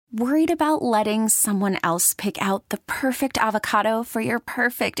Worried about letting someone else pick out the perfect avocado for your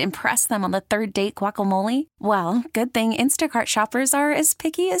perfect impress them on the third date guacamole? Well, good thing Instacart shoppers are as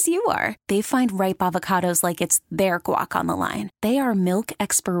picky as you are. They find ripe avocados like it's their guac on the line. They are milk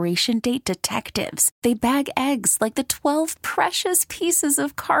expiration date detectives. They bag eggs like the 12 precious pieces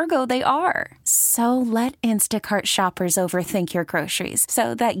of cargo they are. So let Instacart shoppers overthink your groceries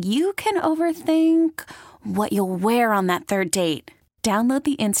so that you can overthink what you'll wear on that third date. Download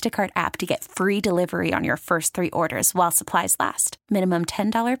the Instacart app to get free delivery on your first 3 orders while supplies last. Minimum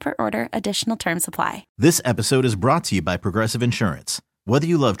 $10 per order. Additional terms apply. This episode is brought to you by Progressive Insurance. Whether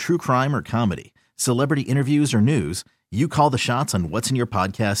you love true crime or comedy, celebrity interviews or news, you call the shots on what's in your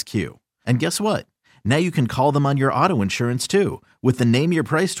podcast queue. And guess what? Now you can call them on your auto insurance too with the Name Your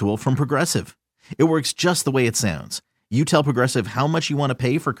Price tool from Progressive. It works just the way it sounds. You tell Progressive how much you want to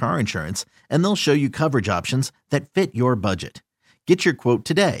pay for car insurance, and they'll show you coverage options that fit your budget. Get your quote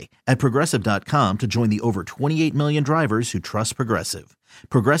today at Progressive.com to join the over 28 million drivers who trust Progressive.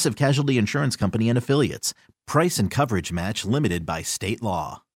 Progressive Casualty Insurance Company and Affiliates. Price and coverage match limited by state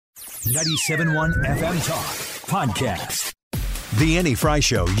law. 97.1 FM Talk Podcast. The Annie Fry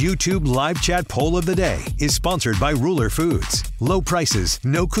Show YouTube live chat poll of the day is sponsored by Ruler Foods. Low prices,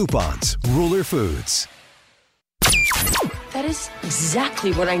 no coupons. Ruler Foods. That is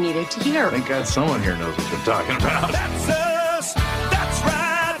exactly what I needed to hear. Thank God someone here knows what they're talking about. That's us. That's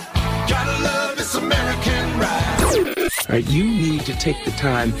right. Gotta love this American ride. All right, you need to take the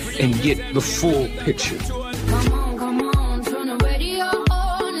time and get the full picture. Come on, turn the radio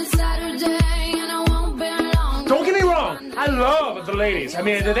on. It's Saturday and I won't be long. Don't get me wrong. I love the ladies. I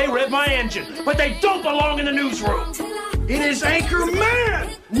mean, they rev my engine, but they don't belong in the newsroom. It is Anchor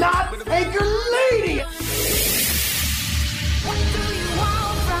Man, not Anchor Lady. What do you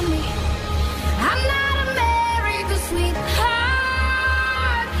want from me? I'm not America's sweetheart.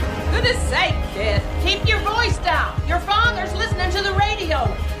 Goodness sake, kid. Keep your voice down. Your father's listening to the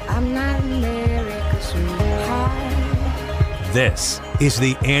radio. I'm not America's sweetheart. This is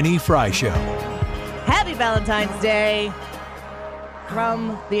the Annie Fry Show. Happy Valentine's Day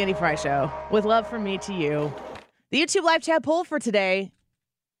from the Annie Fry Show. With love from me to you. The YouTube live chat poll for today: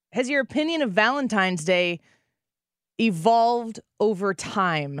 has your opinion of Valentine's Day evolved over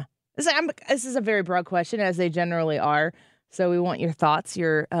time? This is a very broad question, as they generally are. So we want your thoughts,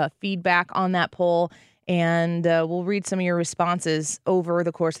 your feedback on that poll, and we'll read some of your responses over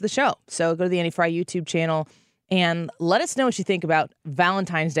the course of the show. So go to the Annie Fry YouTube channel and let us know what you think about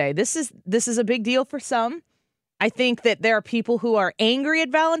Valentine's Day. This is a big deal for some. I think that there are people who are angry at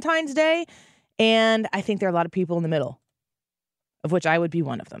Valentine's Day, and I think there are a lot of people in the middle, of which I would be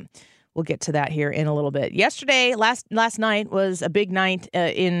one of them. We'll get to that here in a little bit. Yesterday, last night was a big night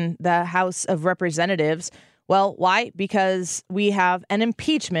in the House of Representatives. Well, why? Because we have an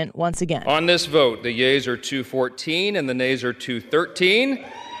impeachment once again. On this vote, the yeas are 214 and the nays are 213.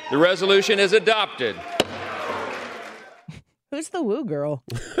 The resolution is adopted. Who's the woo girl?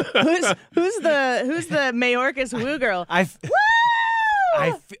 who's the Mayorkas woo girl?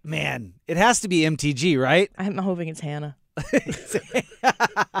 Man, it has to be MTG, right? I'm hoping it's Hannah.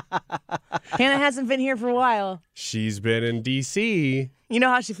 Hannah hasn't been here for a while. She's been in D.C. You know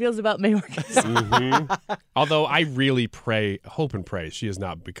how she feels about Mayorkas. Mm-hmm. Although I really hope and pray she has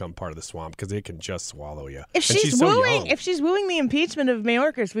not become part of the swamp, because it can just swallow you. If she's wooing the impeachment of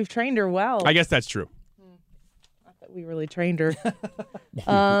Mayorkas, we've trained her well. I guess that's true. Not that we really trained her.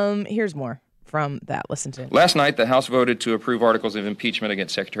 Here's more from that. Listen to it. Last night, the House voted to approve articles of impeachment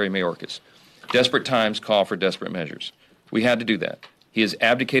against Secretary Mayorkas. Desperate times call for desperate measures. We had to do that. He has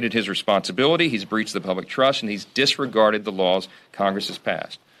abdicated his responsibility, he's breached the public trust, and he's disregarded the laws Congress has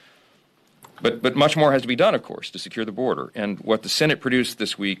passed. But much more has to be done, of course, to secure the border. And what the Senate produced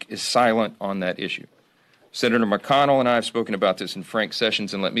this week is silent on that issue. Senator McConnell and I have spoken about this in frank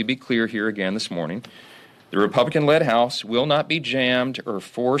sessions, and let me be clear here again this morning. The Republican-led House will not be jammed or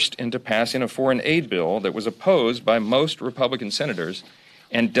forced into passing a foreign aid bill that was opposed by most Republican senators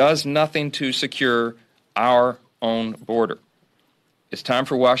and does nothing to secure our own border. It's time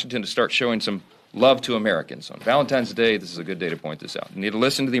for Washington to start showing some love to Americans. On Valentine's Day, this is a good day to point this out. You need to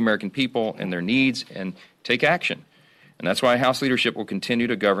listen to the American people and their needs and take action. And that's why House leadership will continue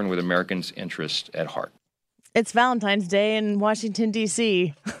to govern with Americans' interests at heart. It's Valentine's Day in Washington,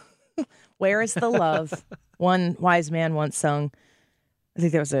 D.C. Where is the love? One wise man once sung. I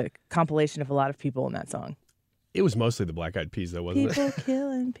think there was a compilation of a lot of people in that song. It was mostly the Black Eyed Peas, though, wasn't it? People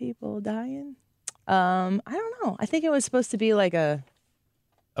killing, people dying. I don't know. I think it was supposed to be like a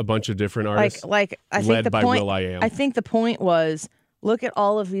bunch of different artists, I think led the by point, Will.i.am. I think the point was Look at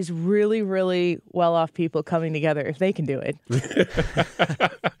all of these really, really well-off people coming together if they can do it.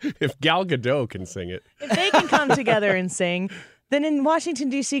 If Gal Gadot can sing it. If they can come together and sing, then in Washington,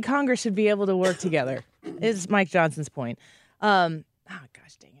 D.C., Congress should be able to work together, is Mike Johnson's point. Oh,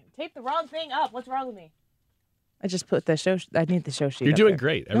 gosh dang it. Tape the wrong thing up. What's wrong with me? I just put the show. I need the show sheet. You're up doing there.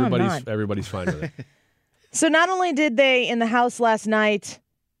 great. No, I'm not. Everybody's fine with it. So not only did they in the House last night,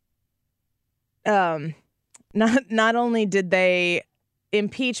 not only did they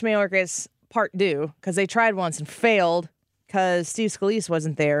impeach Mayorkas Part 2 because they tried once and failed because Steve Scalise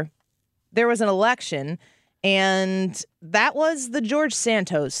wasn't there. There was an election, and that was the George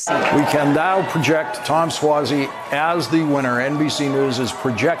Santos seat. We can now project Tom Suozzi as the winner. NBC News is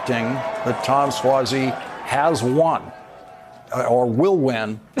projecting that Tom Suozzi has won or will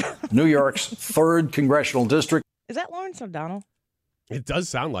win New York's 3rd congressional district. Is that Lawrence O'Donnell? It does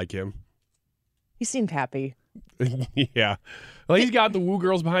sound like him. He seemed happy. Yeah. Well, he's got the Woo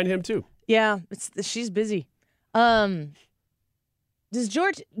girls behind him, too. Yeah, she's busy. Does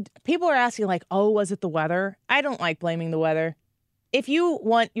George, people are asking like, oh, was it the weather? I don't like blaming the weather. If you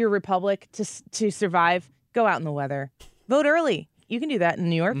want your republic to survive, go out in the weather. Vote early. You can do that in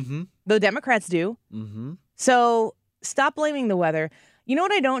New York. Mm-hmm. The Democrats do. Mm-hmm. So stop blaming the weather. You know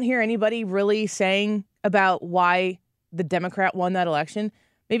what I don't hear anybody really saying about why the Democrat won that election?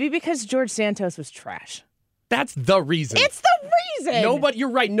 Maybe because George Santos was trash. That's the reason. It's the reason. You're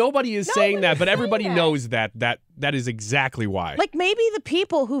right. Nobody is saying that, but everybody knows that is exactly why. Like maybe the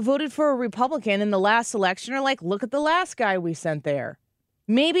people who voted for a Republican in the last election are like, look at the last guy we sent there.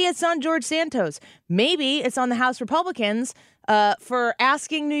 Maybe it's on George Santos. Maybe it's on the House Republicans for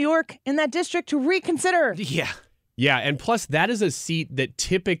asking New York in that district to reconsider. Yeah. Yeah, and plus that is a seat that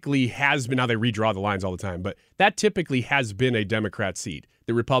typically has been, now they redraw the lines all the time, but that typically has been a Democrat seat.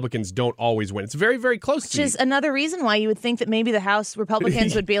 The Republicans don't always win. It's very, very close Which is another reason why you would think that maybe the House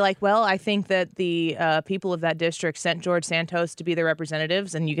Republicans would be like, well, I think that the people of that district sent George Santos to be their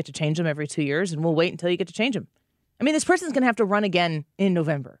representatives, and you get to change them every 2 years, and we'll wait until you get to change them. I mean, this person's going to have to run again in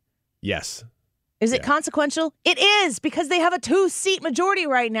November. Yes. Is it consequential? It is, because they have a 2-seat majority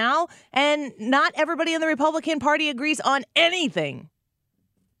right now, and not everybody in the Republican Party agrees on anything.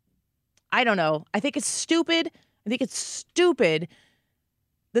 I don't know. I think it's stupid.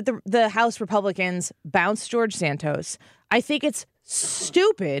 That the House Republicans bounced George Santos. I think it's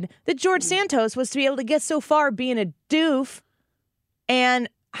stupid that George Santos was to be able to get so far being a doof. And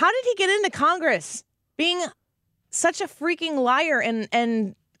how did he get into Congress? Being such a freaking liar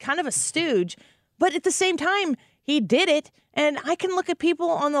and kind of a stooge. But at the same time, he did it. And I can look at people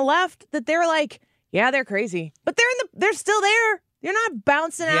on the left that they're like, yeah, they're crazy. But they're still there. You're not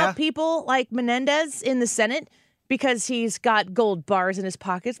bouncing out people like Menendez in the Senate because he's got gold bars in his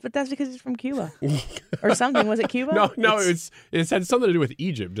pockets, but that's because he's from Cuba or something. Was it Cuba? No, it's had something to do with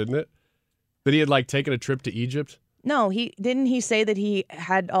Egypt, didn't it? That he had taken a trip to Egypt. No, he say that he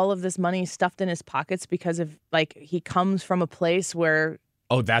had all of this money stuffed in his pockets because of he comes from a place where.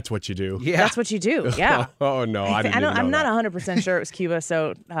 Oh, that's what you do. Yeah, that's what you do. Yeah. Oh no, I didn't. I'm not 100% sure it was Cuba,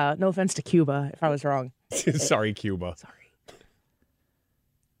 so no offense to Cuba if I was wrong. Sorry, Cuba. Sorry.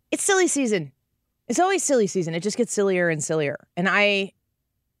 It's silly season. It's always silly season. It just gets sillier and sillier. And I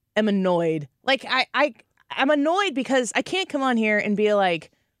am annoyed. I'm annoyed because I can't come on here and be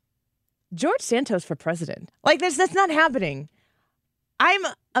like, George Santos for president. That's not happening. I'm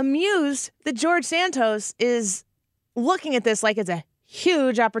amused that George Santos is looking at this like it's a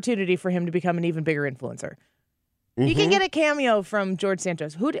huge opportunity for him to become an even bigger influencer. Mm-hmm. You can get a cameo from George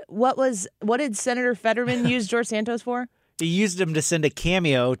Santos. What did Senator Fetterman use George Santos for? He used him to send a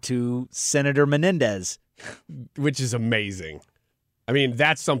cameo to Senator Menendez. Which is amazing. I mean,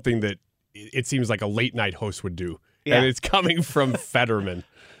 that's something that it seems like a late night host would do. Yeah. And it's coming from Fetterman.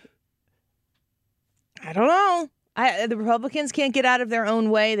 I don't know. The Republicans can't get out of their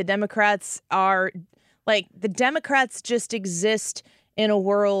own way. The Democrats are the Democrats just exist in a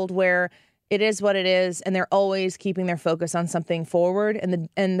world where it is what it is, and they're always keeping their focus on something forward. And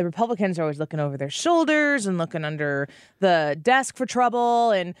the Republicans are always looking over their shoulders and looking under the desk for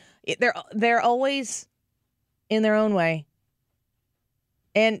trouble, and they're always in their own way.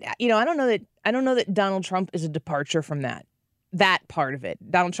 And I don't know that Donald Trump is a departure from that part of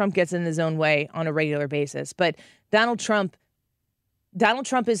it. Donald Trump gets in his own way on a regular basis, but Donald Trump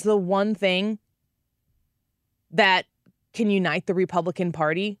is the one thing that can unite the Republican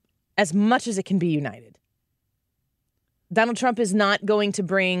Party as much as it can be united. Donald Trump is not going to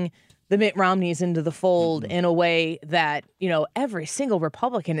bring the Mitt Romneys into the fold in a way that, every single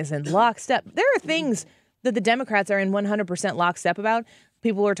Republican is in lockstep. There are things that the Democrats are in 100% lockstep about.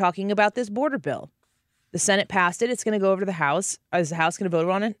 People are talking about this border bill. The Senate passed it. It's going to go over to the House. Is the House going to vote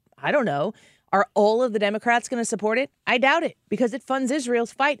on it? I don't know. Are all of the Democrats going to support it? I doubt it, because it funds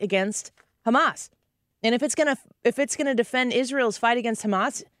Israel's fight against Hamas. And if it's going to defend Israel's fight against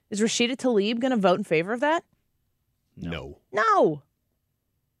Hamas, is Rashida Tlaib going to vote in favor of that? No.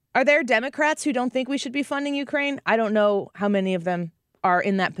 Are there Democrats who don't think we should be funding Ukraine? I don't know how many of them are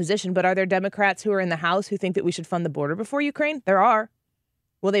in that position, but are there Democrats who are in the House who think that we should fund the border before Ukraine? There are.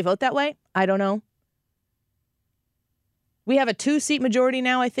 Will they vote that way? I don't know. We have a 2-seat majority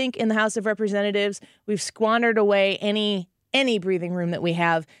now, I think, in the House of Representatives. We've squandered away any breathing room that we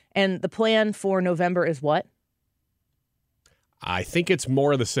have. And the plan for November is what? I think it's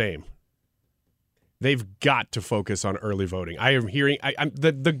more of the same. They've got to focus on early voting. I am hearing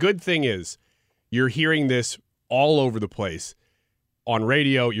the good thing is you're hearing this all over the place. On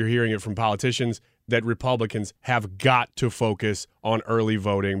radio, you're hearing it from politicians that Republicans have got to focus on early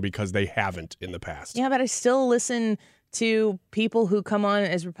voting because they haven't in the past. Yeah, but I still listen to people who come on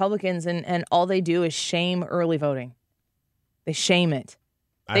as Republicans and all they do is shame early voting. They shame it.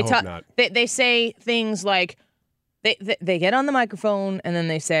 I hope not. They say things like, They get on the microphone and then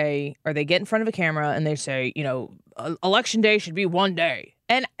they say, or they get in front of a camera and they say, election day should be one day.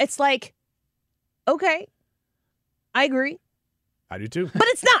 And it's like, okay, I agree. I do too. But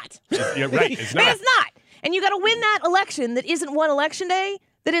it's not. Yeah, right. It's not. It's not. And you got to win that election that isn't one election day,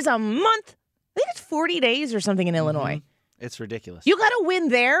 that is a month. I think it's 40 days or something in Illinois. It's ridiculous. You got to win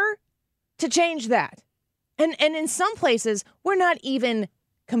there to change that. And in some places, we're not even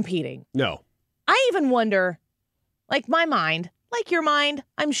competing. No. I even wonder, like my mind, like your mind,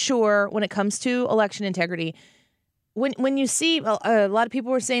 I'm sure when it comes to election integrity, when you see a lot of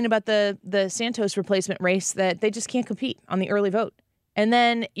people were saying about the Santos replacement race that they just can't compete on the early vote. And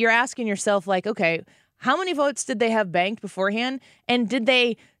then you're asking yourself, like, okay, how many votes did they have banked beforehand? And did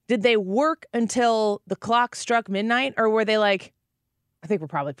they work until the clock struck midnight? Or were they like, I think we're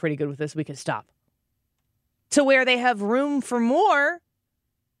probably pretty good with this, we can stop? To where they have room for more,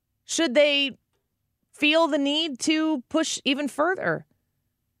 should they feel the need to push even further?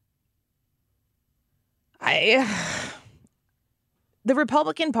 The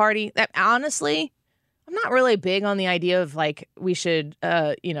Republican Party, that honestly, I'm not really big on the idea of like we should,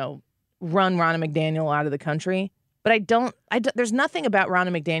 run Ronna McDaniel out of the country. But I don't. There's nothing about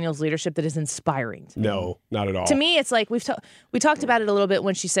Ronna McDaniel's leadership that is inspiring to me. No, not at all. To me, it's like we talked about it a little bit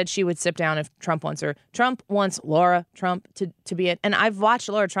when she said she would step down if Trump wants her. Trump wants Laura Trump to be it. And I've watched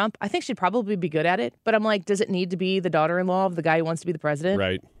Laura Trump. I think she'd probably be good at it. But I'm like, does it need to be the daughter-in-law of the guy who wants to be the president?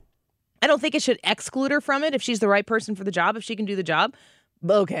 Right. I don't think it should exclude her from it if she's the right person for the job, if she can do the job.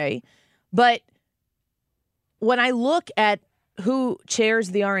 Okay. But when I look at who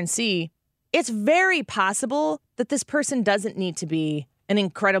chairs the RNC, it's very possible that this person doesn't need to be an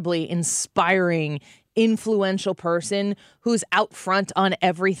incredibly inspiring, influential person who's out front on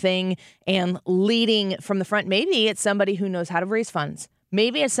everything and leading from the front. Maybe it's somebody who knows how to raise funds.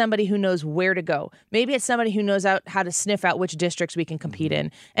 Maybe it's somebody who knows where to go. Maybe it's somebody who knows how to sniff out which districts we can compete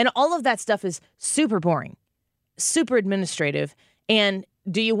in. And all of that stuff is super boring, super administrative. And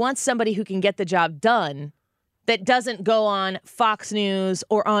do you want somebody who can get the job done that doesn't go on Fox News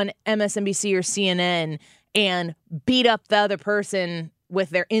or on MSNBC or CNN and beat up the other person with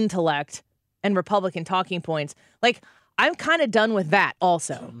their intellect and Republican talking points? Like, I'm kind of done with that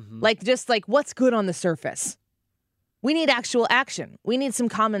also. Mm-hmm. Like, just like what's good on the surface. We need actual action. We need some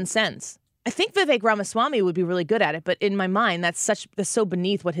common sense. I think Vivek Ramaswamy would be really good at it, but in my mind, that's so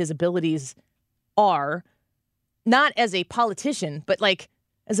beneath what his abilities are, not as a politician, but like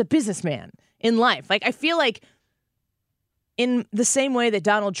as a businessman in life. Like, I feel like in the same way that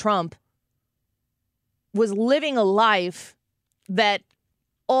Donald Trump was living a life that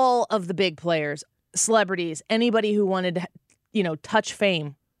all of the big players, celebrities, anybody who wanted to, touch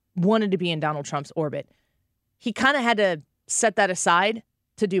fame wanted to be in Donald Trump's orbit. He kind of had to set that aside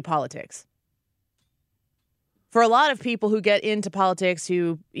to do politics. For a lot of people who get into politics,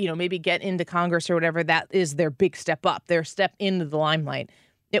 who, maybe get into Congress or whatever, that is their big step up, their step into the limelight.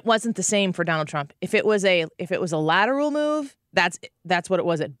 It wasn't the same for Donald Trump. If it was a lateral move, that's what it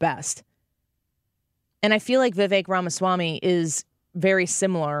was at best. And I feel like Vivek Ramaswamy is very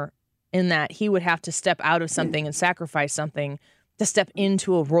similar in that he would have to step out of something and sacrifice something to step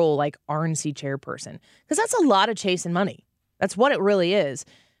into a role like RNC chairperson. Because that's a lot of chasing money. That's what it really is.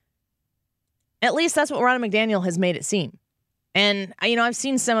 At least that's what Ronna McDaniel has made it seem. And, I've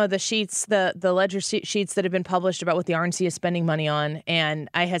seen some of the sheets, the ledger sheets that have been published about what the RNC is spending money on, and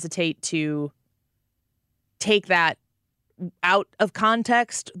I hesitate to take that out of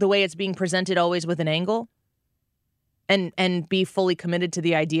context, the way it's being presented always with an angle, and be fully committed to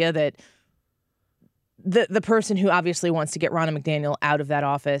the idea that the person who obviously wants to get Ronna McDaniel out of that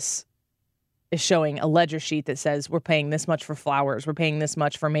office is showing a ledger sheet that says we're paying this much for flowers, we're paying this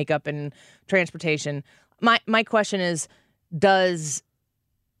much for makeup and transportation. My question is, does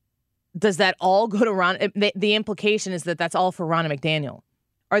that all go to Ronna? The implication is that that's all for Ronna McDaniel.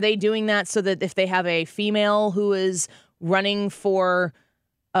 Are they doing that so that if they have a female who is running for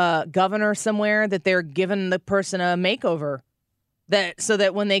governor somewhere, that they're giving the person a makeover? So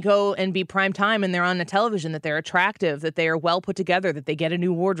that when they go and be prime time and they're on the television, that they're attractive, that they are well put together, that they get a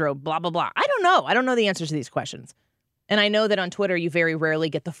new wardrobe, blah, blah, blah. I don't know. I don't know the answers to these questions. And I know that on Twitter, you very rarely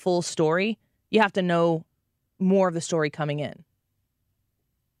get the full story. You have to know more of the story coming in.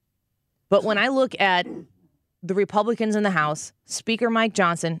 But when I look at the Republicans in the House, Speaker Mike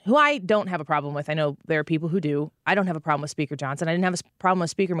Johnson, who I don't have a problem with. I know there are people who do. I don't have a problem with Speaker Johnson. I didn't have a problem with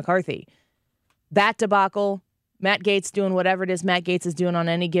Speaker McCarthy. That debacle, Matt Gaetz doing whatever it is Matt Gaetz is doing on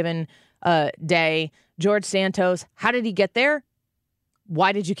any given day. George Santos, how did he get there?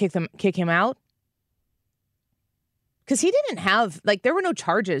 Why did you kick him out? Because he didn't have, there were no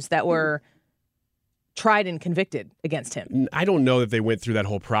charges that were tried and convicted against him. I don't know that they went through that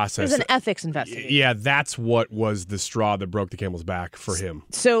whole process. It was an ethics investigation. Yeah, that's what was the straw that broke the camel's back for him.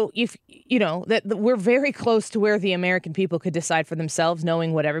 So if that we're very close to where the American people could decide for themselves,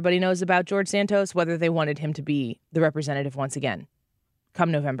 knowing what everybody knows about George Santos, whether they wanted him to be the representative once again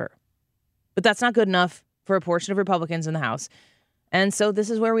come November. But that's not good enough for a portion of Republicans in the House. And so this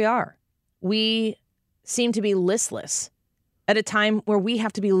is where we are. We seem to be listless at a time where we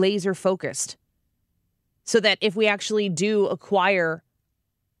have to be laser focused, so that if we actually do acquire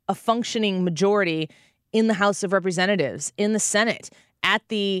a functioning majority in the House of Representatives, in the Senate, at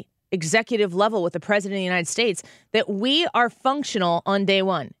the executive level with the President of the United States, that we are functional on day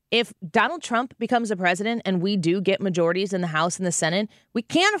one. If Donald Trump becomes a president and we do get majorities in the House and the Senate, we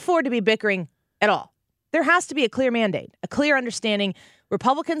can't afford to be bickering at all. There has to be a clear mandate, a clear understanding.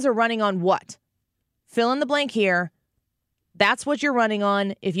 Republicans are running on what? Fill in the blank here. That's what you're running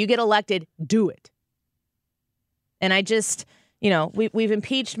on. If you get elected, do it. And I just, we've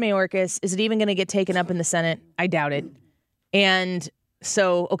impeached Mayorkas. Is it even going to get taken up in the Senate? I doubt it. And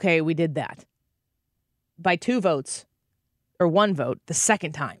so, okay, we did that. By 2 votes, or 1 vote, the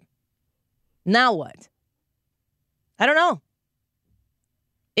second time. Now what? I don't know.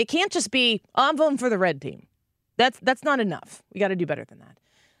 It can't just be, I'm voting for the red team. That's not enough. We got to do better than that.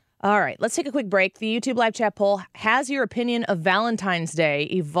 All right, let's take a quick break. The YouTube live chat poll, has your opinion of Valentine's Day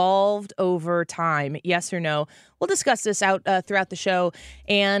evolved over time? Yes or no? We'll discuss this out throughout the show.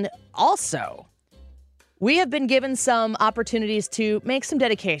 And also, we have been given some opportunities to make some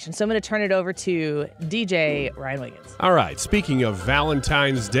dedication. So I'm going to turn it over to DJ Ryan Wiggins. All right, speaking of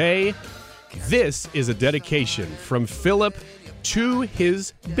Valentine's Day, this is a dedication from Philip to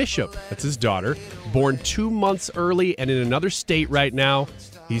his bishop. That's his daughter, born 2 months early and in another state right now.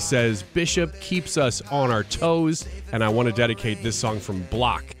 He says, Bishop keeps us on our toes, and I want to dedicate this song from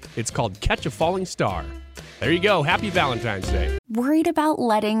Block. It's called Catch a Falling Star. There you go. Happy Valentine's Day. Worried about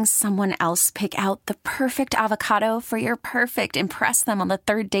letting someone else pick out the perfect avocado for your perfect impress them on the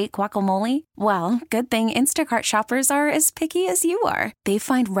third date guacamole? Well, good thing Instacart shoppers are as picky as you are. They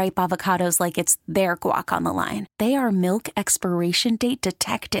find ripe avocados like it's their guac on the line. They are milk expiration date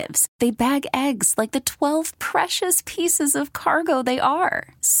detectives. They bag eggs like the 12 precious pieces of cargo they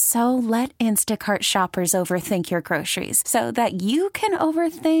are. So let Instacart shoppers overthink your groceries so that you can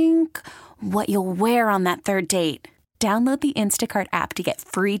overthink what you'll wear on that third date. Download the Instacart app to get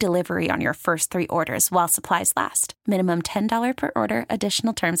free delivery on your first 3 orders while supplies last. Minimum $10 per order.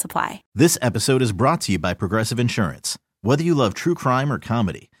 Additional terms apply. This episode is brought to you by Progressive Insurance. Whether you love true crime or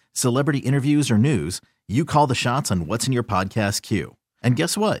comedy, celebrity interviews or news, you call the shots on what's in your podcast queue. And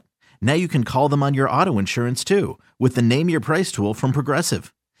guess what? Now you can call them on your auto insurance too with the Name Your Price tool from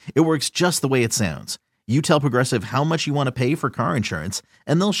Progressive. It works just the way it sounds. You tell Progressive how much you want to pay for car insurance,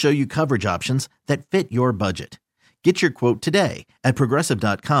 and they'll show you coverage options that fit your budget. Get your quote today at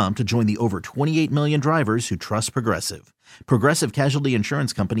Progressive.com to join the over 28 million drivers who trust Progressive. Progressive Casualty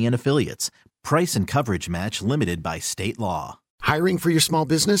Insurance Company and Affiliates. Price and coverage match limited by state law. Hiring for your small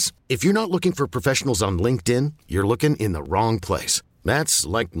business? If you're not looking for professionals on LinkedIn, you're looking in the wrong place. That's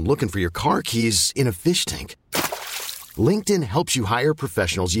like looking for your car keys in a fish tank. LinkedIn helps you hire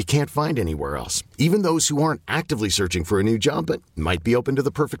professionals you can't find anywhere else, even those who aren't actively searching for a new job but might be open to the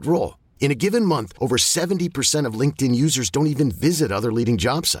perfect role. In a given month, over 70% of LinkedIn users don't even visit other leading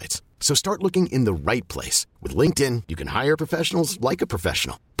job sites. So start looking in the right place. With LinkedIn, you can hire professionals like a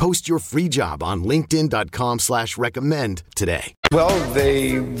professional. Post your free job on linkedin.com/recommend today. Well,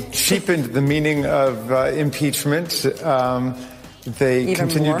 they cheapened the meaning of impeachment. They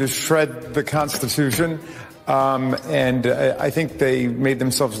continue to shred the Constitution. And I think they made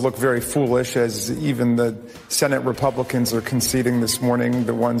themselves look very foolish, as even the Senate Republicans are conceding this morning,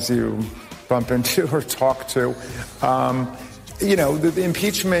 the ones you bump into or talk to. The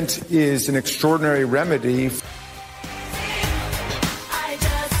impeachment is an extraordinary remedy.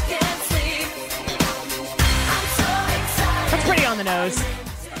 That's pretty on the nose.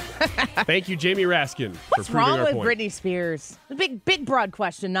 Thank you, Jamie Raskin. What's wrong with Britney Spears? A big, broad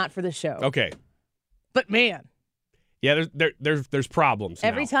question, not for the show. Okay. But man. Yeah, there's problems.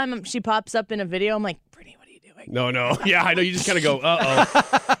 Every time she pops up in a video, I'm like, Britney, what are you doing? No. Yeah, I know. You just kind of go,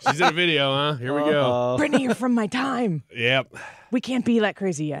 uh-oh. She's in a video, huh? Here we go. Britney, you're from my time. Yep. We can't be that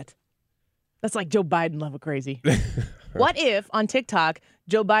crazy yet. That's like Joe Biden level crazy. What if on TikTok,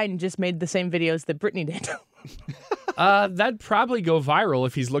 Joe Biden just made the same videos that Britney did? That'd probably go viral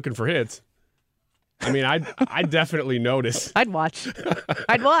if he's looking for hits. I mean, I'd definitely notice. I'd watch.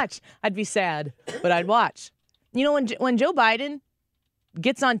 I'd be sad, but I'd watch. You know, when Joe Biden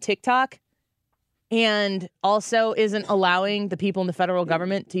gets on TikTok and also isn't allowing the people in the federal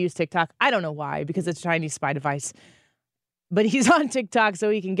government to use TikTok, I don't know why, because it's a Chinese spy device. But he's on TikTok so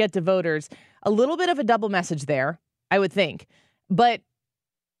he can get to voters. A little bit of a double message there, I would think. But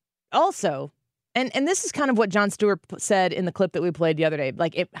also, and this is kind of what Jon Stewart said in the clip that we played the other day.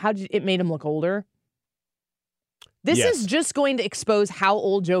 Like, it made him look older. This is just going to expose how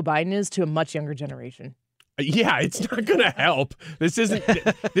old Joe Biden is to a much younger generation. Yeah, it's not going to help. This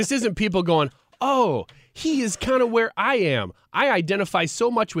isn't people going, oh, he is kind of where I am. I identify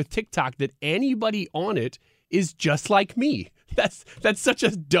so much with TikTok that anybody on it is just like me. That's such a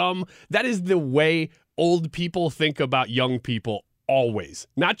dumb. That is the way old people think about young people always.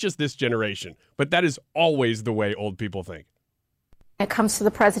 Not just this generation, but that is always the way old people think. When it comes to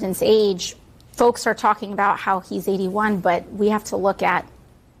the president's age, folks are talking about how he's 81, but we have to look at,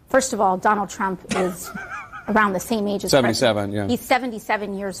 first of all, Donald Trump is around the same age as 77, yeah. He's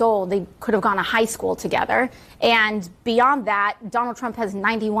 77 years old. They could have gone to high school together. And beyond that, Donald Trump has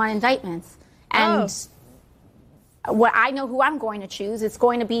 91 indictments. And what I know who I'm going to choose. It's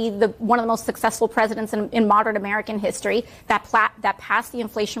going to be one of the most successful presidents in modern American history that passed the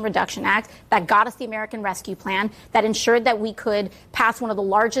Inflation Reduction Act, that got us the American Rescue Plan, that ensured that we could pass one of the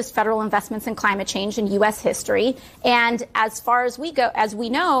largest federal investments in climate change in U.S. history. And as far as we go, as we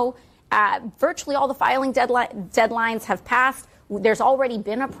know, virtually all the filing deadlines have passed. There's already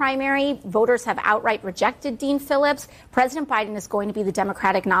been a primary. Voters have outright rejected Dean Phillips. President Biden is going to be the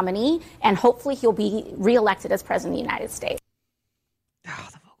Democratic nominee, and hopefully he'll be reelected as president of the United States. Oh,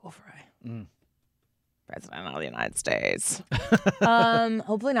 the vocal fry. President of the United States.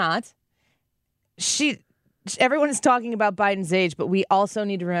 Hopefully not. Everyone is talking about Biden's age, but we also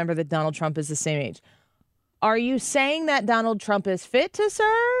need to remember that Donald Trump is the same age. Are you saying that Donald Trump is fit to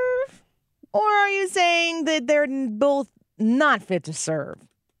serve? Or are you saying that they're both not fit to serve?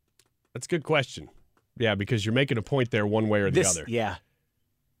 That's a good question. Yeah, because you're making a point there one way or the other. Yeah.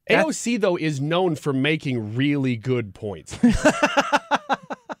 AOC, though, is known for making really good points.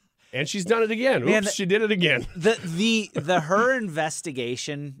 And she's done it again. Oops, she did it again. The her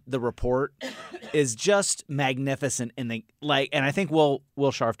investigation, the report, is just magnificent. And I think Will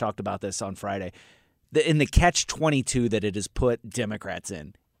Scharf talked about this on Friday. In the catch-22 that it has put Democrats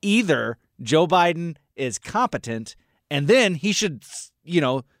in. Either Joe Biden is competent, and then he should,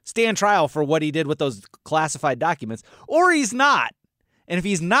 stand trial for what he did with those classified documents, or he's not. And if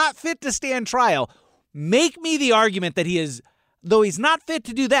he's not fit to stand trial, make me the argument that he is, though he's not fit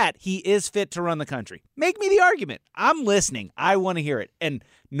to do that, he is fit to run the country. Make me the argument. I'm listening. I want to hear it. And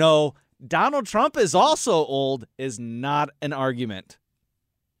no, Donald Trump is also old is not an argument.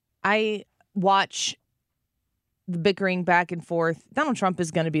 I watch the bickering back and forth. Donald Trump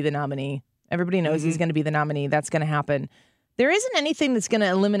is going to be the nominee. Everybody knows he's going to be the nominee. That's going to happen. There isn't anything that's going to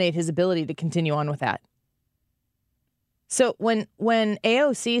eliminate his ability to continue on with that. So when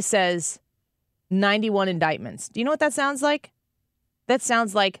AOC says 91 indictments, do you know what that sounds like? That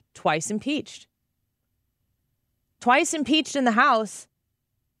sounds like twice impeached. Twice impeached in the House,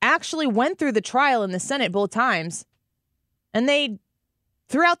 actually went through the trial in the Senate both times, and they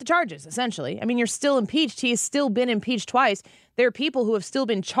threw out the charges, essentially. I mean, you're still impeached. He has still been impeached twice. There are people who have still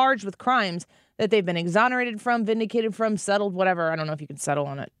been charged with crimes that they've been exonerated from, vindicated from, settled, whatever. I don't know if you can settle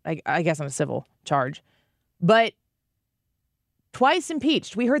on it. I guess on a civil charge. But twice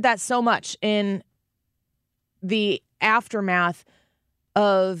impeached. We heard that so much in the aftermath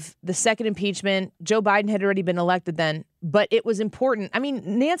of the second impeachment. Joe Biden had already been elected then, but it was important. I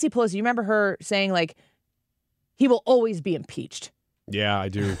mean, Nancy Pelosi, you remember her saying, he will always be impeached. Yeah, I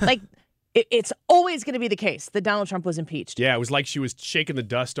do. It's always going to be the case that Donald Trump was impeached. Yeah, it was like she was shaking the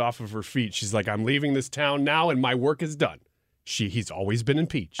dust off of her feet. She's like, I'm leaving this town now and my work is done. He's always been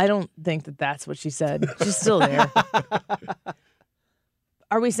impeached. I don't think that that's what she said. She's still there.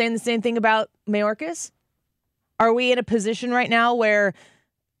 Are we saying the same thing about Mayorkas? Are we in a position right now where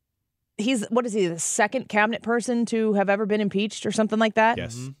he's, the second cabinet person to have ever been impeached or something like that?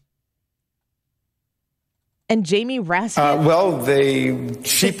 Yes. And Jamie Raskin? Well, they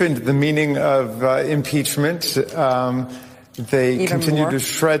cheapened the meaning of impeachment. They Even continue more? to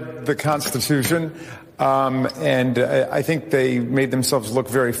shred the Constitution. And I think they made themselves look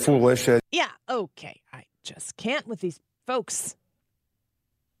very foolish. Yeah, okay. I just can't with these folks.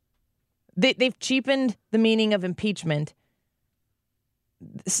 They've cheapened the meaning of impeachment.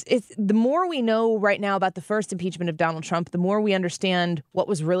 The more we know right now about the first impeachment of Donald Trump, the more we understand what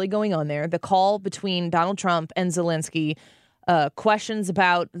was really going on there. The call between Donald Trump and Zelensky, questions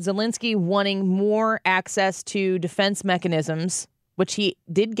about Zelensky wanting more access to defense mechanisms, which he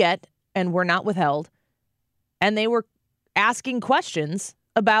did get and were not withheld. And they were asking questions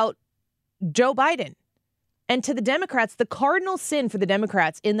about Joe Biden. And to the Democrats, the cardinal sin for the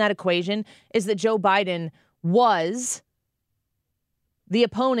Democrats in that equation is that Joe Biden was the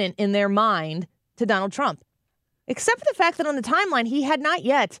opponent in their mind to Donald Trump. Except for the fact that on the timeline, he had not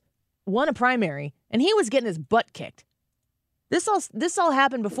yet won a primary, and he was getting his butt kicked. This all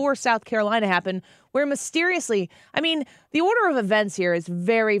happened before South Carolina happened, where mysteriously, the order of events here is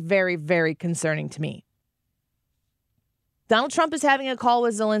very, very, very concerning to me. Donald Trump is having a call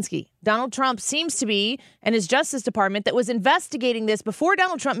with Zelensky. Donald Trump seems to be, and his Justice Department that was investigating this before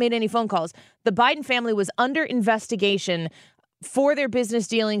Donald Trump made any phone calls. The Biden family was under investigation for their business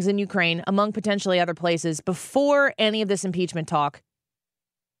dealings in Ukraine, among potentially other places, before any of this impeachment talk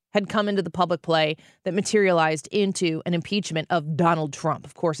had come into the public play that materialized into an impeachment of Donald Trump.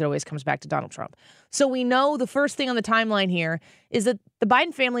 Of course, it always comes back to Donald Trump. So we know the first thing on the timeline here is that the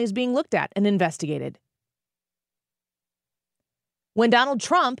Biden family is being looked at and investigated. When Donald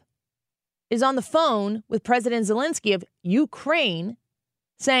Trump is on the phone with President Zelensky of Ukraine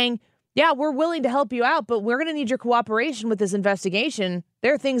saying, yeah, we're willing to help you out, but we're going to need your cooperation with this investigation.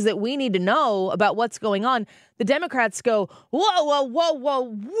 There are things that we need to know about what's going on. The Democrats go, whoa, whoa, whoa,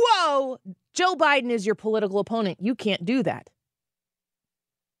 whoa, whoa. Joe Biden is your political opponent. You can't do that.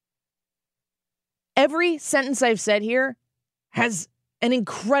 Every sentence I've said here has an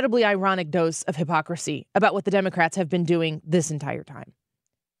incredibly ironic dose of hypocrisy about what the Democrats have been doing this entire time.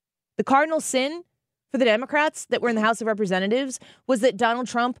 The cardinal sin for the Democrats that were in the House of Representatives was that Donald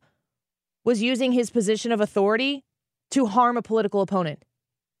Trump was using his position of authority to harm a political opponent.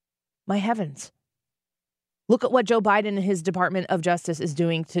 My heavens. Look at what Joe Biden and his Department of Justice is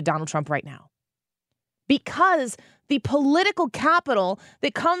doing to Donald Trump right now. Because the political capital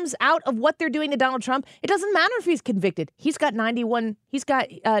that comes out of what they're doing to Donald Trump, it doesn't matter if he's convicted. He's got 91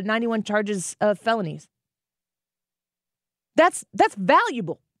 charges of felonies. That's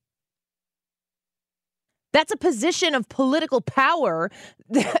valuable. That's a position of political power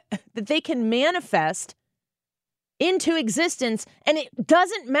that they can manifest into existence, and it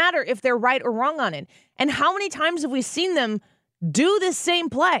doesn't matter if they're right or wrong on it. And how many times have we seen them do this same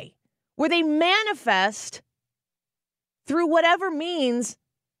play where they manifest through whatever means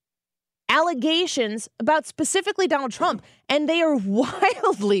allegations about specifically Donald Trump, and they are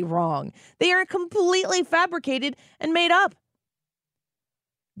wildly wrong. They are completely fabricated and made up.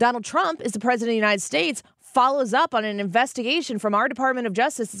 Donald Trump is the president of the United States, follows up on an investigation from our Department of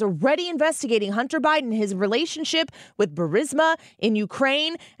Justice that's already investigating Hunter Biden, his relationship with Burisma in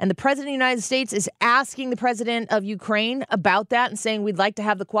Ukraine. And the president of the United States is asking the president of Ukraine about that and saying, we'd like to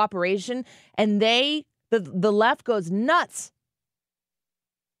have the cooperation. And the left goes nuts.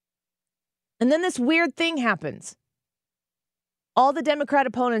 And then this weird thing happens. All the Democrat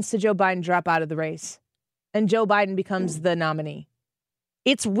opponents to Joe Biden drop out of the race, and Joe Biden becomes the nominee.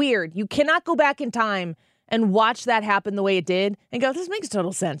 It's weird. You cannot go back in time and watch that happen the way it did and go, this makes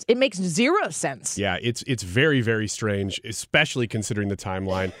total sense. It makes zero sense. Yeah, it's very, very strange, especially considering the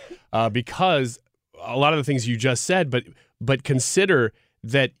timeline, because a lot of the things you just said, but consider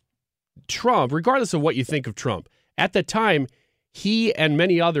that Trump, regardless of what you think of Trump, at the time, he and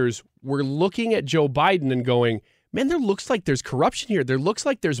many others were looking at Joe Biden and going, man, there looks like there's corruption here. There looks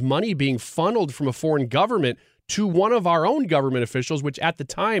like there's money being funneled from a foreign government to one of our own government officials, which at the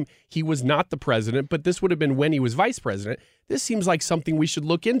time he was not the president, but this would have been when he was vice president. This seems like something we should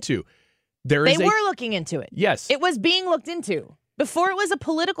look into. They were looking into it. Yes. It was being looked into. Before it was a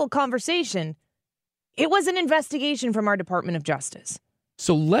political conversation, it was an investigation from our Department of Justice.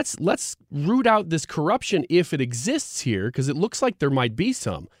 So let's root out this corruption if it exists here, because it looks like there might be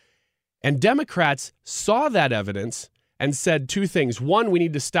some. And Democrats saw that evidence and said two things. One, we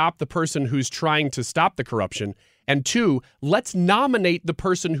need to stop the person who's trying to stop the corruption. And two, let's nominate the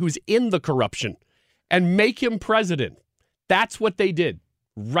person who's in the corruption and make him president. That's what they did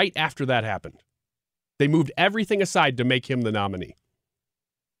right after that happened. They moved everything aside to make him the nominee.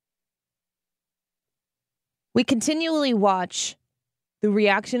 We continually watch the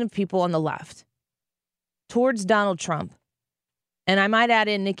reaction of people on the left towards Donald Trump, and I might add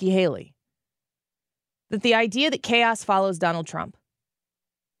in Nikki Haley, that the idea that chaos follows Donald Trump.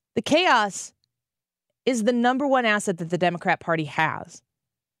 The chaos is the number one asset that the Democrat Party has,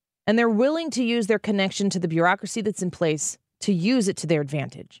 and they're willing to use their connection to the bureaucracy that's in place to use it to their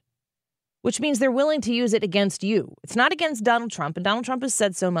advantage, which means they're willing to use it against you. It's not against Donald Trump, and Donald Trump has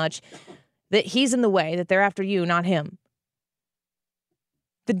said so much that he's in the way, that they're after you, not him.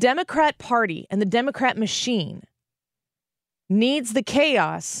 The Democrat Party and the Democrat machine needs the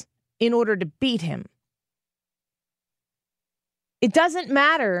chaos in order to beat him. It doesn't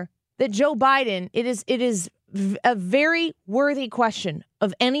matter that Joe Biden, it is a very worthy question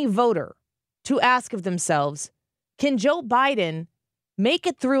of any voter to ask of themselves, can Joe Biden make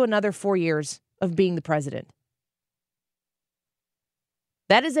it through another 4 years of being the president?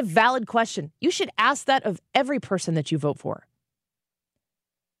 That is a valid question. You should ask that of every person that you vote for.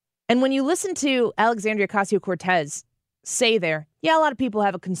 And when you listen to Alexandria Ocasio-Cortez say there, yeah, a lot of people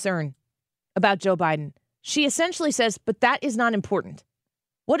have a concern about Joe Biden. She essentially says, but that is not important.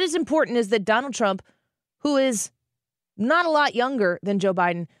 What is important is that Donald Trump, who is not a lot younger than Joe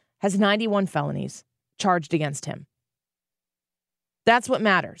Biden, has 91 felonies charged against him. That's what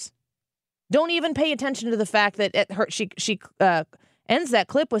matters. Don't even pay attention to the fact that she ends that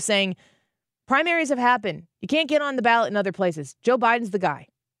clip with saying, primaries have happened. You can't get on the ballot in other places. Joe Biden's the guy.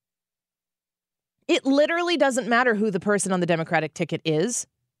 It literally doesn't matter who the person on the Democratic ticket is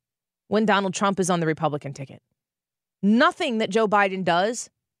when Donald Trump is on the Republican ticket. Nothing that Joe Biden does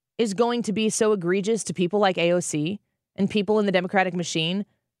is going to be so egregious to people like AOC and people in the Democratic machine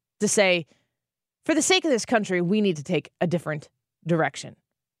to say, for the sake of this country, we need to take a different direction.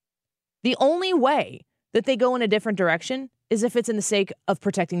 The only way that they go in a different direction is if it's in the sake of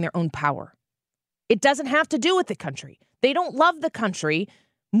protecting their own power. It doesn't have to do with the country. They don't love the country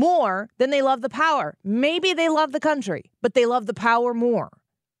more than they love the power. Maybe they love the country, but they love the power more.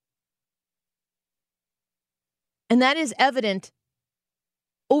 And that is evident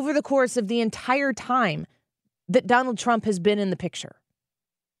over the course of the entire time that Donald Trump has been in the picture.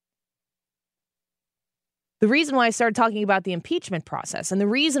 The reason why I started talking about the impeachment process and the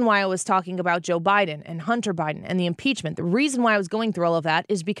reason why I was talking about Joe Biden and Hunter Biden and the impeachment, the reason why I was going through all of that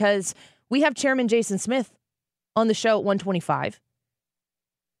is because we have Chairman Jason Smith on the show at 125.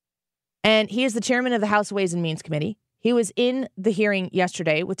 And he is the chairman of the House Ways and Means Committee. He was in the hearing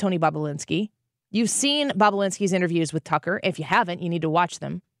yesterday with Tony Bobulinski. You've seen Bobulinski's interviews with Tucker. If you haven't, you need to watch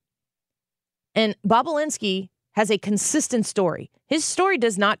them. And Bobulinski has a consistent story. His story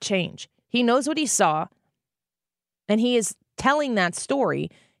does not change. He knows what he saw, and he is telling that story.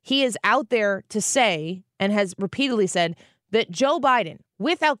 He is out there to say, and has repeatedly said, that Joe Biden,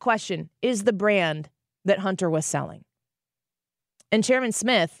 without question, is the brand that Hunter was selling. And Chairman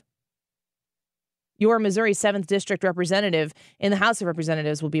Smith, your Missouri 7th District representative in the House of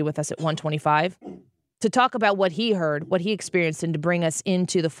Representatives, will be with us at 125 to talk about what he heard, what he experienced, and to bring us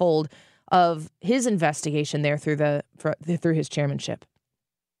into the fold of his investigation there through his chairmanship.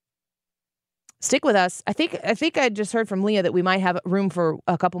 Stick with us. I think I just heard from Leah that we might have room for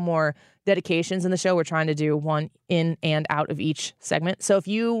a couple more dedications in the show. We're trying to do one in and out of each segment. So if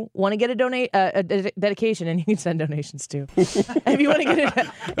you want to get a dedication, and you can send donations too. If you want to get it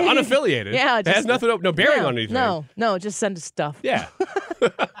unaffiliated, yeah, it has nothing, no bearing on anything. No, just send us stuff. Yeah.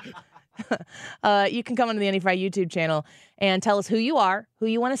 You can come onto the Annie Fry YouTube channel and tell us who you are, who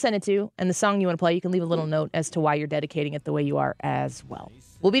you want to send it to, and the song you want to play. You can leave a little note as to why you're dedicating it the way you are as well.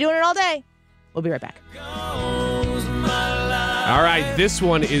 We'll be doing it all day. We'll be right back. All right, this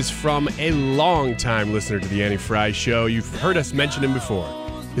one is from a longtime listener to the Annie Fry Show. You've heard us mention him before.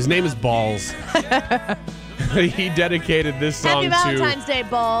 His name is Balls. He dedicated this song Happy Valentine's Day,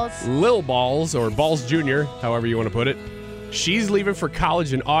 Balls. Lil Balls, or Balls Jr., however you want to put it. She's leaving for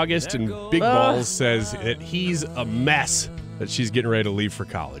college in August, and Big Balls says that he's a mess, that she's getting ready to leave for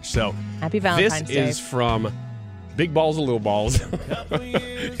college. So Happy Valentine's Day. This is from Big Balls and Little Balls.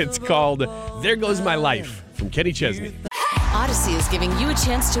 It's called There Goes My Life from Kenny Chesney. Odyssey is giving you a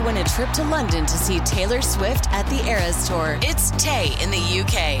chance to win a trip to London to see Taylor Swift at the Eras Tour. It's Tay in the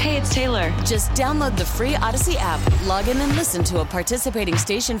UK. Hey, it's Taylor. Just download the free Odyssey app, log in and listen to a participating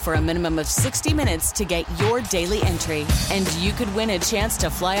station for a minimum of 60 minutes to get your daily entry. And you could win a chance to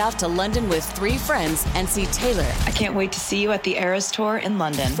fly off to London with 3 friends and see Taylor. I can't wait to see you at the Eras Tour in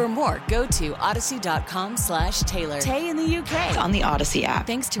London. For more, go to odyssey.com/Taylor. Tay in the UK. It's on the Odyssey app.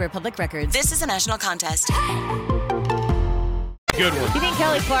 Thanks to Republic Records. This is a national contest. Good one. You think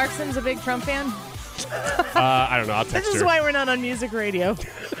Kelly Clarkson's a big Trump fan? I don't know. I'll text her. This is why we're not on music radio.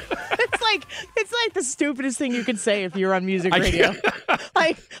 It's like the stupidest thing you could say if you're on music radio.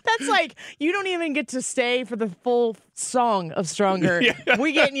 That's like you don't even get to stay for the full song of Stronger. Yeah.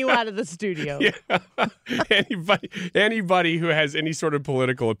 We're getting you out of the studio. Yeah. Anybody who has any sort of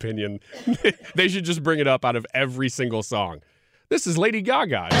political opinion, they should just bring it up out of every single song. This is Lady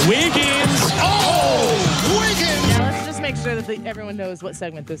Gaga. Wiggins. Oh, Wiggins. Now let's just make sure that everyone knows what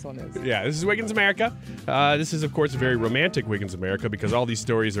segment this one is. Yeah, this is Wiggins America. This is, of course, a very romantic Wiggins America because all these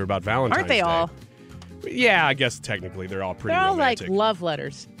stories are about Valentine's Aren't they Day. all? Yeah, I guess technically they're all pretty They're all romantic. like love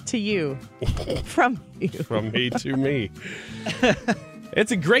letters to you. From you. From me to me.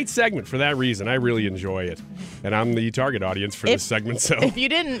 It's a great segment for that reason. I really enjoy it. And I'm the target audience for this segment. So if you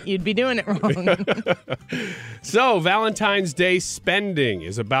didn't, you'd be doing it wrong. So Valentine's Day spending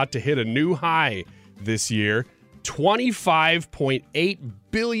is about to hit a new high this year. $25.8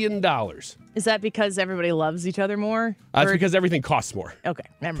 billion. Is that because everybody loves each other more? It's because everything costs more. Okay,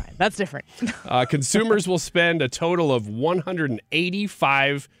 never mind. That's different. Consumers will spend a total of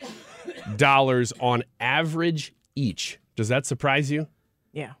 $185 on average each. Does that surprise you?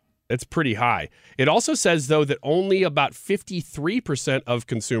 Yeah. It's pretty high. It also says, though, that only about 53% of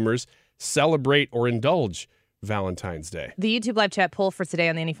consumers celebrate or indulge Valentine's Day. The YouTube live chat poll for today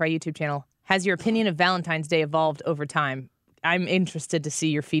on the Annie Fry YouTube channel. Has your opinion of Valentine's Day evolved over time? I'm interested to see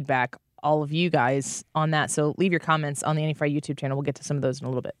your feedback, all of you guys, on that. So leave your comments on the Annie Fry YouTube channel. We'll get to some of those in a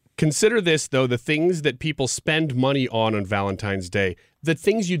little bit. Consider this, though, the things that people spend money on Valentine's Day, the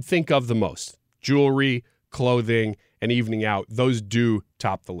things you'd think of the most. Jewelry, clothing, and evening out, those do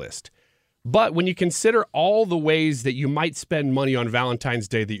top the list. But when you consider all the ways that you might spend money on Valentine's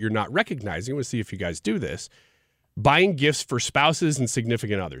Day that you're not recognizing, we'll see if you guys do this, buying gifts for spouses and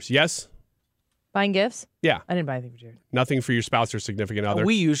significant others. Yes? Buying gifts? Yeah. I didn't buy anything for Jared. Nothing for your spouse or significant other?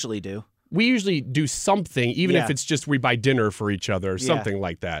 We usually do. We usually do something, even if it's just we buy dinner for each other or something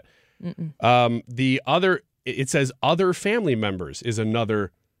like that. The other, it says other family members is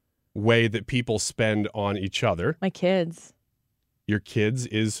another way that people spend on each other. My kids. Your kids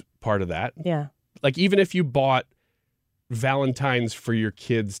is part of that. Yeah. Like even if you bought Valentine's for your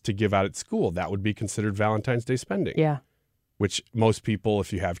kids to give out at school, that would be considered Valentine's Day spending. Yeah. Which most people,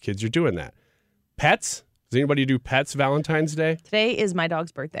 if you have kids, you're doing that. Pets? Does anybody do pets Valentine's Day? Today is my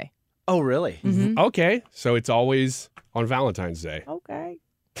dog's birthday. Oh, really? Mm-hmm. Okay. So it's always on Valentine's Day. Okay.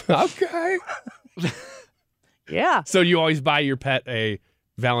 Okay. Yeah. So you always buy your pet a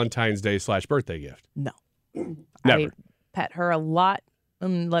Valentine's Day / birthday gift? No. Never. I pet her a lot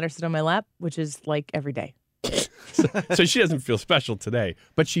and let her sit on my lap, which is like every day. So she doesn't feel special today,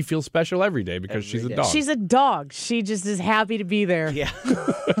 but she feels special every day because she's a dog. She's a dog. She just is happy to be there. Yeah.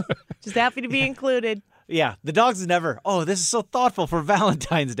 Just happy to be included. Yeah. The dog's never, oh, this is so thoughtful for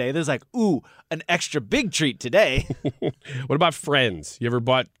Valentine's Day. There's like, ooh, an extra big treat today. What about friends? You ever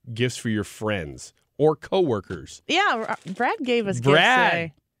bought gifts for your friends or coworkers? Yeah. Brad gave us gifts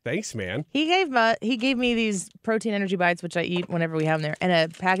today. Thanks, man. He gave me these protein energy bites, which I eat whenever we have them there, and a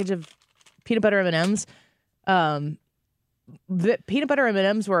package of peanut butter M&Ms. The peanut butter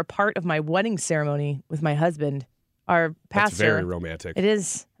M&Ms were a part of my wedding ceremony with my husband. Our pastor. That's very romantic. It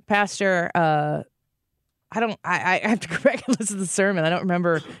is. Pastor, I have to go back and listen to the sermon. I don't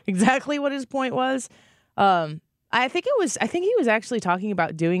remember exactly what his point was. I think he was actually talking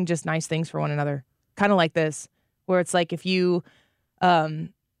about doing just nice things for one another. Kind of like this, where it's like if your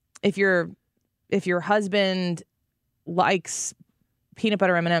husband likes peanut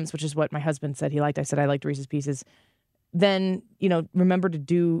butter M&Ms, which is what my husband said he liked. I said I liked Reese's Pieces. Then, remember to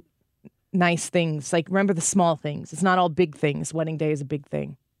do nice things. Like, remember the small things. It's not all big things. Wedding day is a big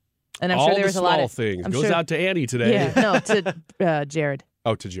thing. And I'm all sure there was a lot of things. Goes out to Annie today. Yeah, no, to Jared.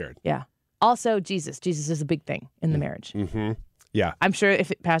 Oh, to Jared. Yeah. Also, Jesus. Jesus is a big thing in the marriage. Mm-hmm. Yeah. I'm sure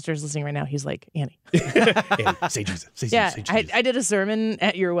if Pastor is listening right now, he's like, Annie. Annie, say Jesus. Say yeah, Jesus. Say Jesus. I did a sermon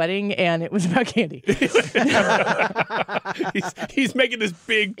at your wedding, and it was about candy. he's making this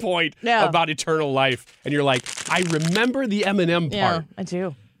big point about eternal life, and you're like, I remember the M&M part. Yeah, I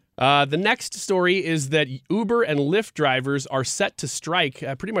do. The next story is that Uber and Lyft drivers are set to strike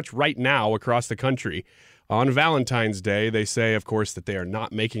pretty much right now across the country On Valentine's Day, they say, of course, that they are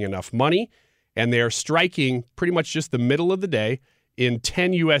not making enough money, and they are striking pretty much just the middle of the day in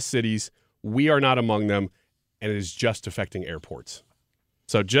 10 U.S. cities. We are not among them, and it is just affecting airports.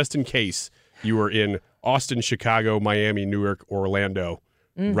 So just in case you were in Austin, Chicago, Miami, Newark, Orlando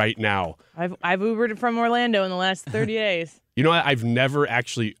right now. I've Ubered from Orlando in the last 30 days. You know what?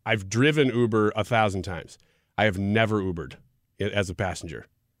 I've driven Uber 1,000 times. I have never Ubered as a passenger.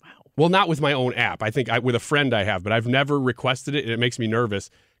 Wow. Well, not with my own app. I think with a friend I have, but I've never requested it, and it makes me nervous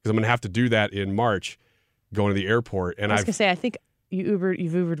because I'm going to have to do that in March going to the airport. And I was going to say, I think you've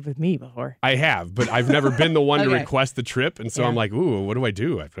Ubered with me before. I have, but I've never been the one to request the trip, and so I'm like, ooh, what do I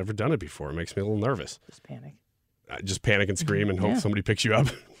do? I've never done it before. It makes me a little nervous. Just panic. Just panic and scream and hope somebody picks you up,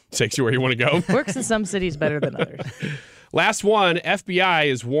 takes you where you want to go. Works in some cities better than others. Last one, FBI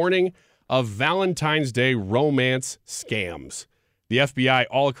is warning of Valentine's Day romance scams. The FBI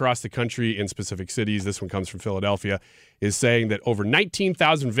all across the country in specific cities, this one comes from Philadelphia, is saying that over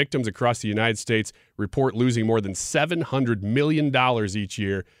 19,000 victims across the United States report losing more than $700 million each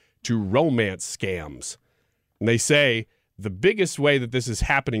year to romance scams. And they say the biggest way that this is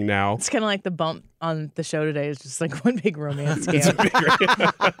happening now... It's kind of like the bump on the show today is just like one big romance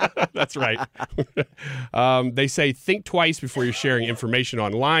scam. That's right. They say think twice before you're sharing information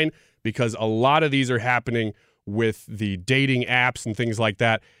online because a lot of these are happening with the dating apps and things like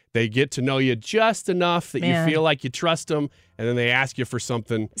that. They get to know you just enough that you feel like you trust them, and then they ask you for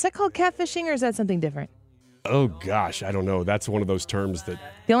something. Is that called catfishing, or is that something different? Oh, gosh, I don't know. That's one of those terms that...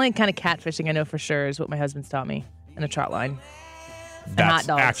 The only kind of catfishing I know for sure is what my husband's taught me in a trot line. That's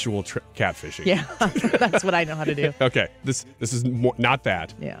actual catfishing. Yeah, that's what I know how to do. Okay, this is not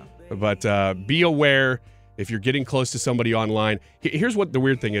that. Yeah. But be aware if you're getting close to somebody online. Here's what the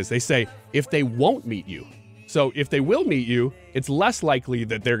weird thing is. They say if they won't meet you. So if they will meet you, it's less likely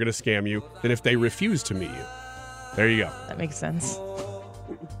that they're going to scam you than if they refuse to meet you. There you go. That makes sense.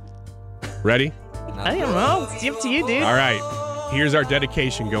 Ready? I don't know. It's up to you, dude. All right. Here's our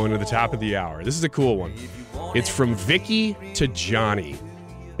dedication going to the top of the hour. This is a cool one. It's from Vicky to Johnny.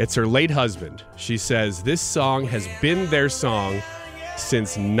 It's her late husband. She says this song has been their song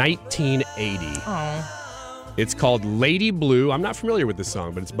since 1980. Oh. It's called Lady Blue. I'm not familiar with this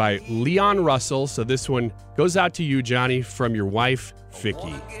song, but it's by Leon Russell. So this one goes out to you, Johnny, from your wife,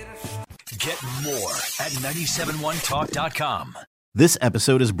 Vicky. Get more at 971talk.com. This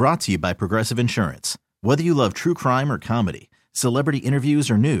episode is brought to you by Progressive Insurance. Whether you love true crime or comedy, celebrity interviews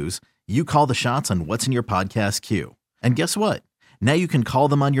or news, you call the shots on what's in your podcast queue. And guess what? Now you can call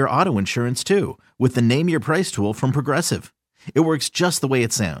them on your auto insurance too with the Name Your Price tool from Progressive. It works just the way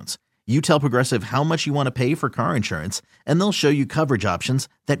it sounds. You tell Progressive how much you want to pay for car insurance, and they'll show you coverage options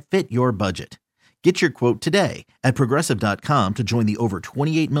that fit your budget. Get your quote today at Progressive.com to join the over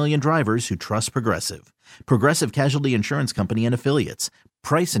 28 million drivers who trust Progressive. Progressive Casualty Insurance Company and Affiliates.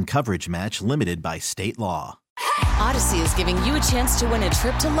 Price and coverage match limited by state law. Odyssey is giving you a chance to win a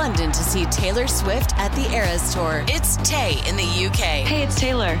trip to London to see Taylor Swift at the Eras Tour. It's Tay in the UK. Hey, it's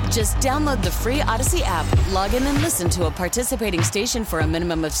Taylor. Just download the free Odyssey app, log in and listen to a participating station for a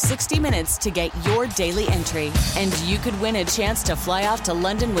minimum of 60 minutes to get your daily entry. And you could win a chance to fly off to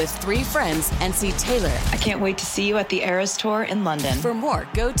London with 3 friends and see Taylor. I can't wait to see you at the Eras Tour in London. For more,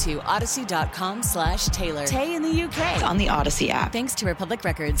 go to odyssey.com/Taylor. Tay in the UK. It's on the Odyssey app. Thanks to Republic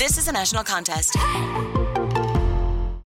Records. This is a national contest.